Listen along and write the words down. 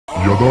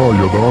यदा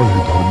यदा हि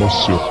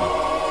धर्मस्य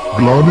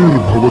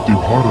ग्लानिर्भवति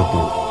Bharat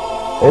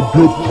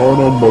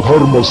अभ्युत्थानम्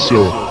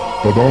अधर्मस्य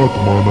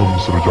तदात्मानं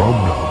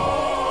सृजाम्यहम्.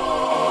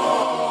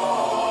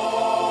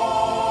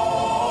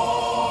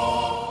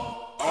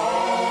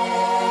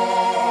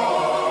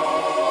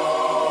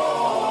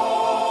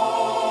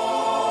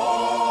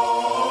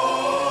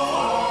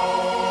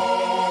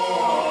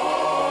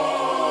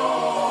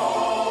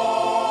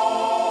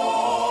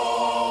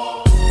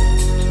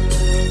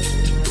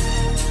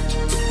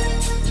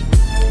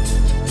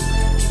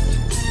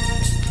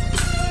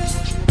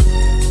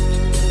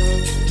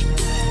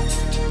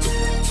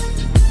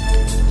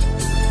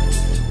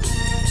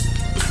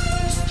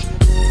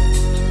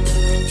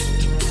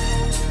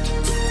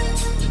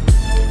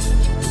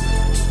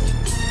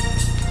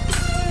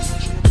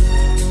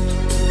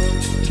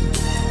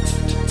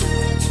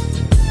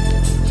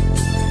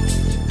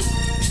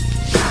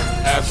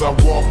 As I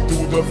walk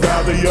through the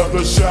valley of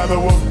the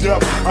shadow of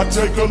death, I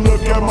take a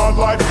look at my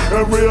life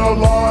and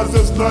realize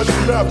there's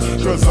nothing left.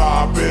 Cause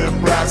I've been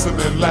blasting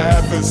and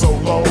laughing so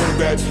long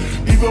that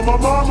even my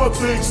mama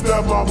thinks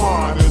that my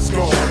mind is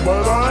gone.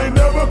 But I ain't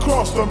never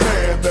crossed a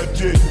man that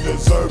didn't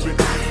deserve it.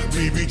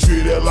 Me be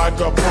treated like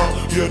a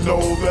punk, you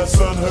know that's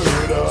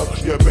unheard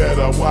of. You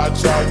better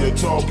watch how you're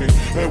talking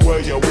and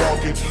where you're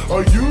walking,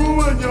 or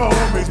you and your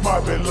homies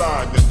might be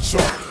lying to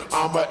chalk.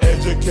 I'm an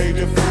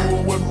educated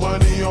fool with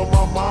money on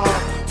my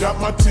mind.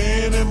 Got my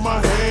tin in my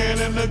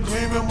hand and a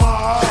gleam in my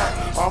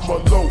eye. I'm a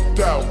loped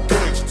out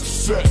gangster,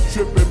 set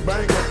tripping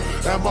banker,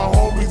 and my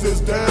homies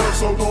is down,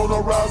 so don't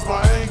arouse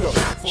my anger.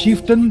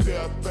 Chieftain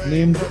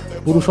named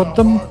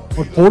Purushottam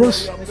or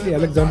Porus,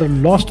 Alexander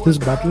lost this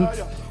battle,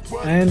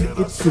 and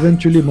it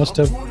eventually must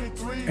have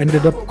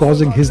ended up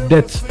causing his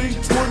death.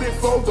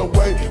 24, the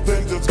way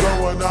things is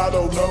going, I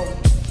don't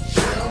know.